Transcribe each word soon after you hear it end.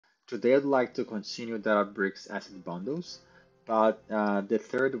Today I'd like to continue Databricks asset bundles, but the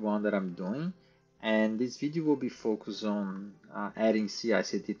third one that I'm doing, and this video will be focused on adding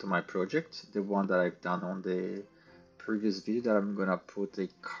CI/CD to my project, the one that I've done on the previous video that I'm gonna put a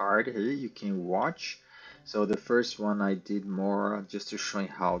card here you can watch. So the first one I did more just to show you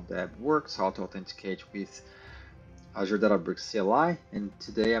how that works, how to authenticate with Azure Databricks CLI, and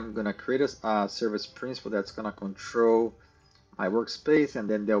today I'm gonna create a service principal that's gonna control my workspace, and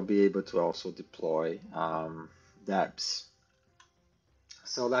then they'll be able to also deploy dApps.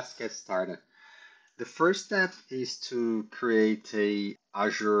 So let's get started. The first step is to create a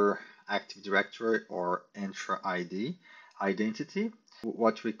Azure Active Directory or Entra ID identity,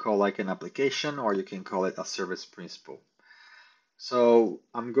 what we call like an application, or you can call it a service principal. So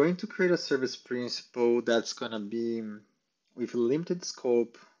I'm going to create a service principal that's going to be with limited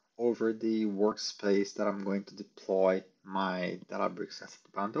scope over the workspace that I'm going to deploy my Databricks asset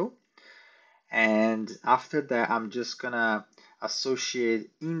bundle. And after that, I'm just gonna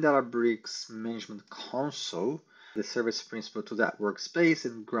associate in Databricks Management Console the service principal to that workspace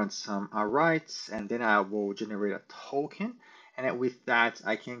and grant some rights, and then I will generate a token. And with that,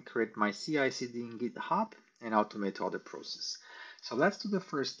 I can create my CI/CD in GitHub and automate all the process. So let's do the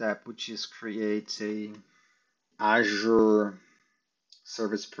first step, which is create a Azure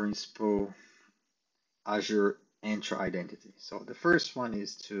Service Principal, Azure Entra Identity. So the first one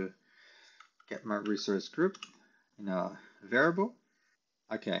is to get my resource group in a variable.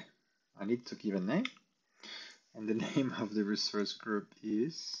 Okay, I need to give a name, and the name of the resource group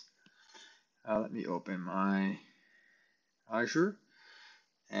is, let me open my Azure,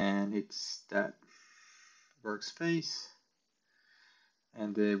 and it's that workspace,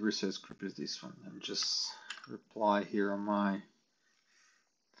 and the resource group is this one, and just reply here on my,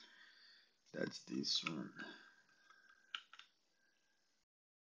 that's this one.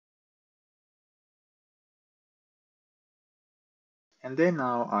 And then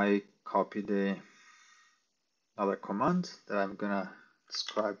now I copy the other command that I'm gonna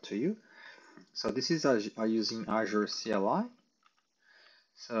describe to you. So this is using Azure CLI.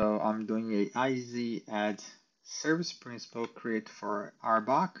 So I'm doing a IZ add service principal create for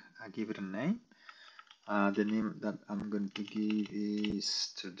RBAC. I give it a name. The name that I'm going to give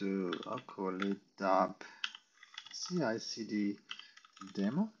is to do, I'll call it CI/CD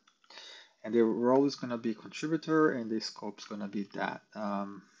demo. And the role is going to be contributor, and the scope is going to be that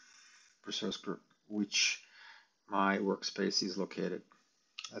resource group, which my workspace is located.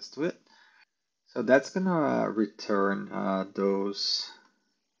 Let's do it. So that's going to return those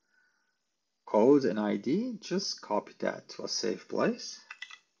code and ID. Just copy that to a safe place.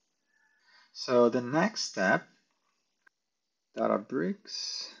 So the next step,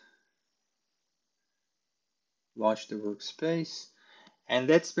 Databricks, launch the workspace. And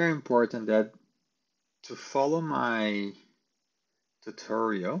that's very important that to follow my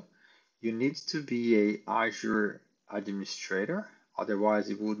tutorial, you need to be a Azure administrator. Otherwise,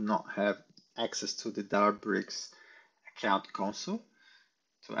 you would not have access to the Databricks account console.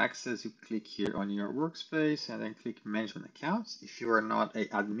 To access, you click here on your workspace and then click management accounts. If you are not an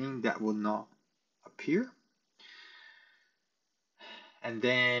admin, that will not appear. And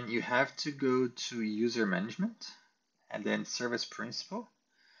then you have to go to user management and then service principal,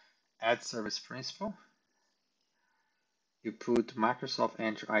 add service principal. You put Microsoft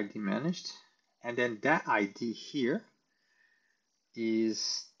Entra ID managed, and then that ID here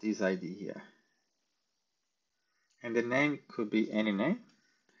is this ID here. And the name could be any name,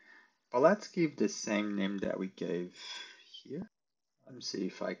 but let's give the same name that we gave here. Let me see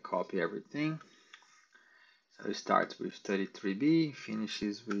if I copy everything. So it starts with 33B,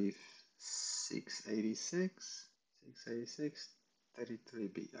 finishes with 686,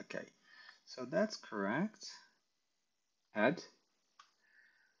 33B. Okay, so that's correct. Add.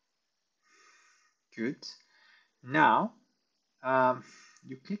 Good. Now,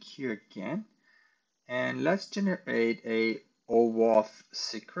 you click here again, and let's generate a OAuth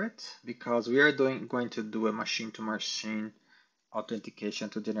secret because we are going to do a machine-to-machine authentication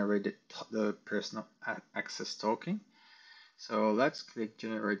to generate the personal access token. So let's click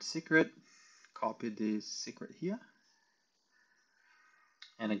generate secret, copy this secret here,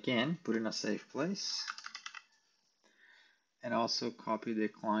 and again put in a safe place, and also copy the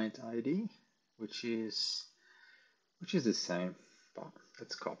client ID, which is the same, but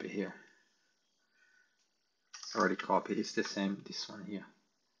let's copy here. It's already copied, it's the same, this one here.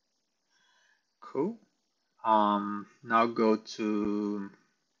 Cool. Now go to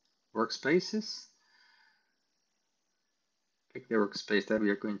workspaces. Click the workspace that we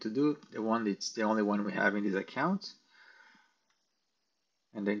are going to do, the one that's the only one we have in this account.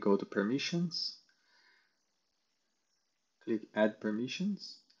 and then go to permissions, click add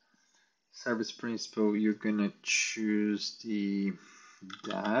permissions. Service principal, you're gonna choose the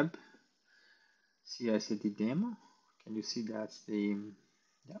DAB CI/CD demo. Can you see that's the,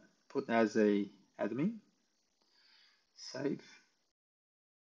 yeah, put as a admin, save.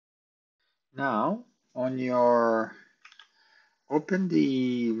 Now on your, open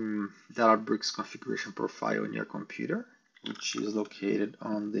the Databricks configuration profile on your computer, which is located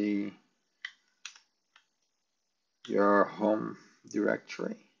on the your home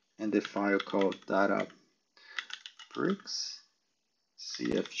directory, and the file called Databricks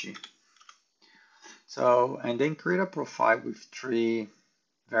CFG. So, and then create a profile with 3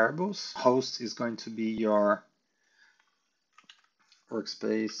 variables. Host is going to be your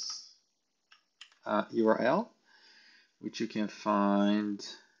workspace URL, which you can find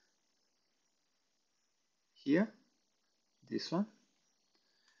here, this one.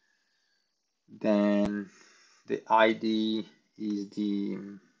 Then the ID is the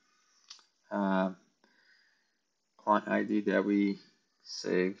client ID that we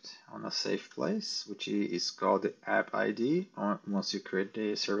saved on a safe place, which is called the app ID once you create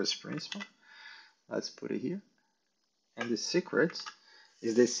the service principal. Let's put it here. And the secret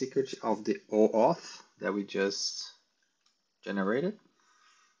is the secret of the OAuth that we just generated.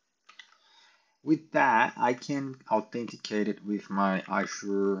 With that, I can authenticate it with my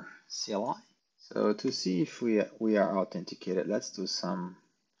Azure CLI. So to see if we are authenticated, let's do some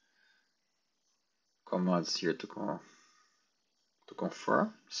commands here to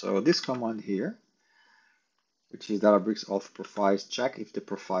confirm. So this command here, which is Databricks auth profiles, check if the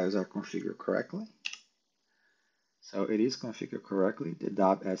profiles are configured correctly. So it is configured correctly,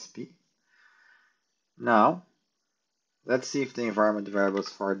 the .sp. Now, let's see if the environment variables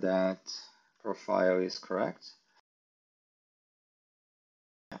for that profile is correct.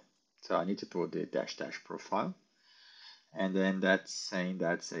 So I need to put the -- profile. And then that's saying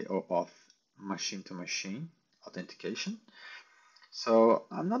that's a OAuth machine-to-machine authentication. So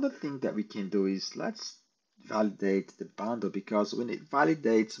another thing that we can do is let's validate the bundle, because when it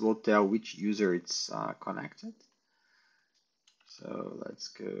validates, we'll tell which user it's connected. So let's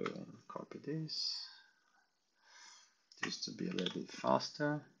go and copy this just to be a little bit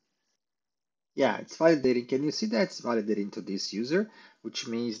faster. Yeah, it's validating. Can you see that it's validating to this user, which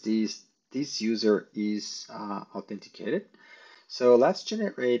means this user is authenticated. So let's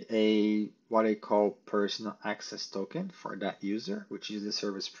generate a what I call personal access token for that user, which is the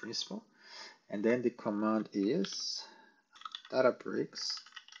service principal. And then the command is Databricks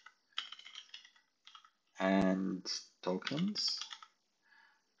and tokens,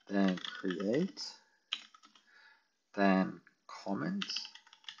 then create, then comment.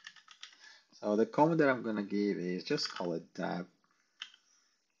 So the comment that I'm gonna give is just call it dab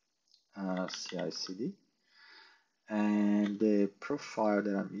CI/CD, and the profile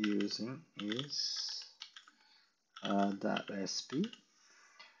that I'm using is .sp,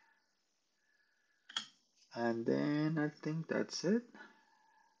 and then I think that's it.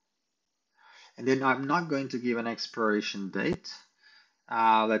 And then I'm not going to give an expiration date.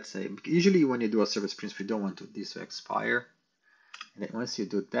 Let's say, usually when you do a service principal, you don't want this to expire. And then once you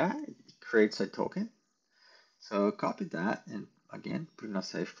do that, it creates a token. So copy that and again, put in a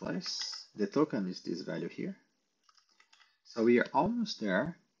safe place. The token is this value here. So we are almost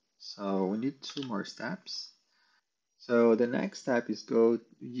there. So we need 2 more steps. So the next step is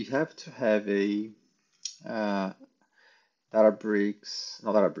you have to have a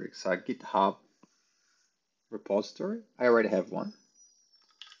GitHub repository. I already have one.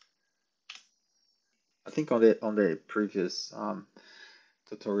 I think on the previous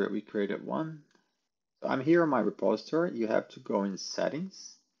tutorial we created one. So I'm here on my repository. You have to go in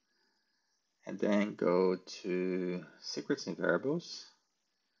settings and then go to secrets and variables,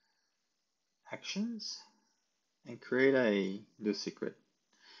 actions, and create a new secret.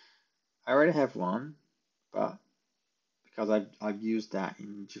 I already have one, but because I've used that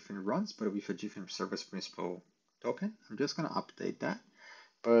in different runs, but with a different service principal token, I'm just gonna update that.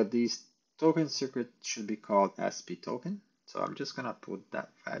 But this token secret should be called SP token. So I'm just gonna put that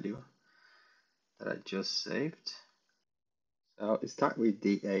value that I just saved. So it starts with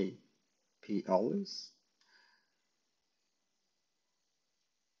DAP always.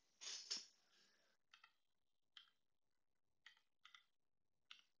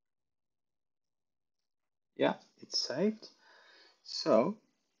 Yeah, it's saved. So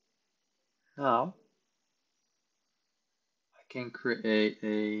now I can create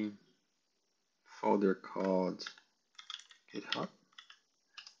a folder called GitHub.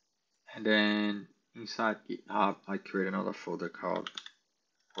 And then inside GitHub, I create another folder called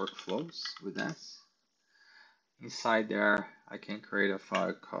workflows with S. Inside there, I can create a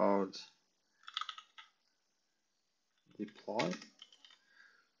file called deploy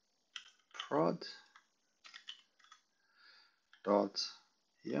prod.yaml.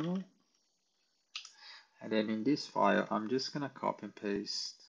 And then in this file, I'm just gonna copy and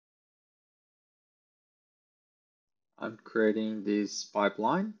paste. I'm creating this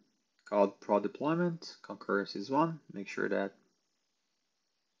pipeline called prod deployment. Concurrence is 1. Make sure that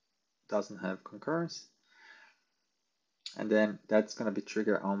doesn't have concurrence. And then that's gonna be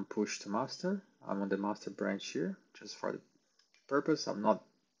triggered on push to master. I'm on the master branch here, just for the purpose. I'm not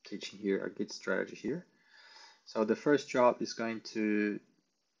teaching here a Git strategy here. So the first job is going to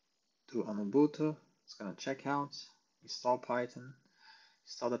do on Ubuntu. It's gonna check out, install Python,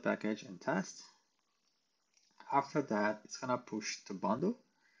 install the package and test. After that, it's gonna push to bundle,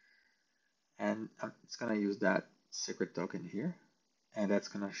 and it's gonna use that secret token here, and that's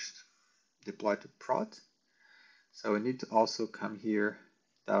gonna deploy to prod. So we need to also come here,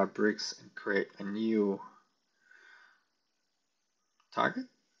 Databricks, and create a new target,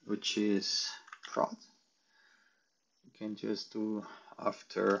 which is prod. You can just do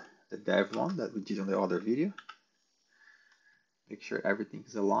after the dev one that we did on the other video. Make sure everything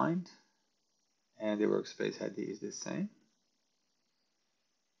is aligned and the workspace ID is the same.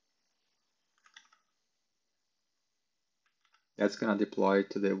 That's gonna deploy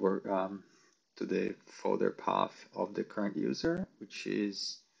to the folder path of the current user, which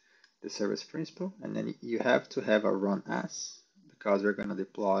is the service principal. And then you have to have a run as, because we're gonna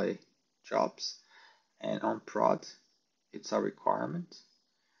deploy jobs, and on prod it's a requirement.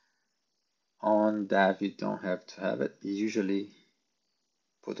 On dev you don't have to have it. You usually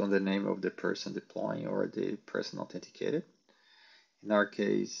put on the name of the person deploying or the person authenticated. In our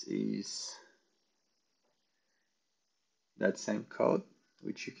case is that same code,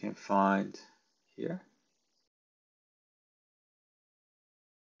 which you can find here.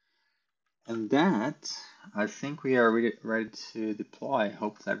 And that, I think we are ready to deploy.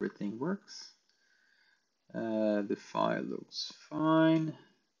 Hopefully everything works. The file looks fine,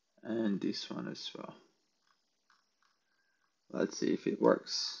 and this one as well. Let's see if it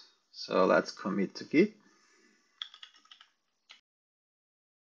works. So let's commit to Git.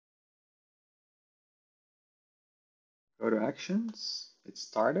 Go to Actions. It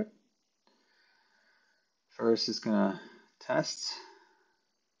started. First, it's gonna test,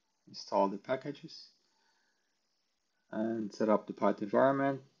 install the packages, and set up the Python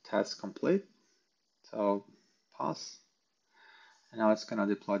environment. Test complete. So pass. And now it's gonna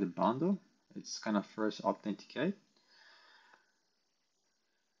deploy the bundle. It's gonna first authenticate.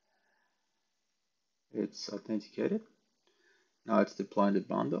 It's authenticated. Now it's deploying the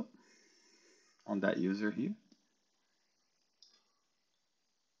bundle on that user here.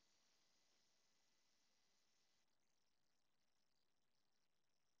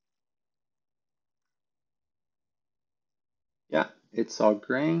 Yeah, it's all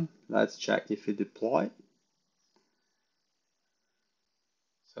green. Let's check if it deployed.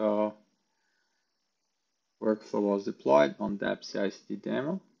 So workflow was deployed on that CI/CD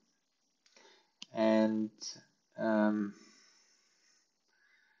demo, and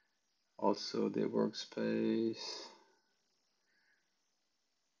also the workspace.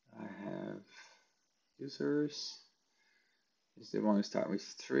 I have users. Is the one we start with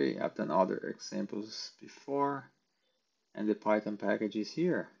 3. I've done other examples before, and the Python package is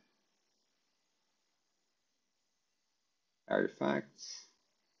here. Artifacts.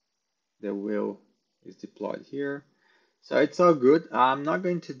 The wheel is deployed here. So it's all good. I'm not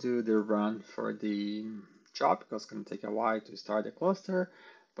going to do the run for the job because it's going to take a while to start the cluster,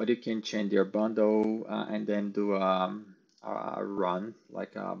 but you can change your bundle and then do a run,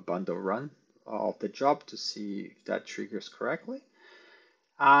 like a bundle run of the job to see if that triggers correctly.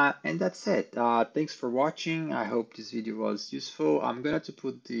 And that's it. Thanks for watching. I hope this video was useful. I'm going to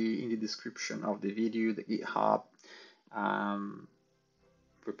put in the description of the video the GitHub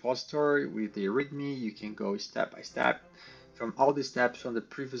repository with the README. You can go step by step from all the steps from the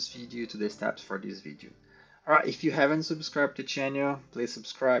previous video to the steps for this video. Alright, if you haven't subscribed to the channel, please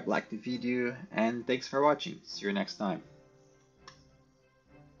subscribe, like the video, and thanks for watching. See you next time.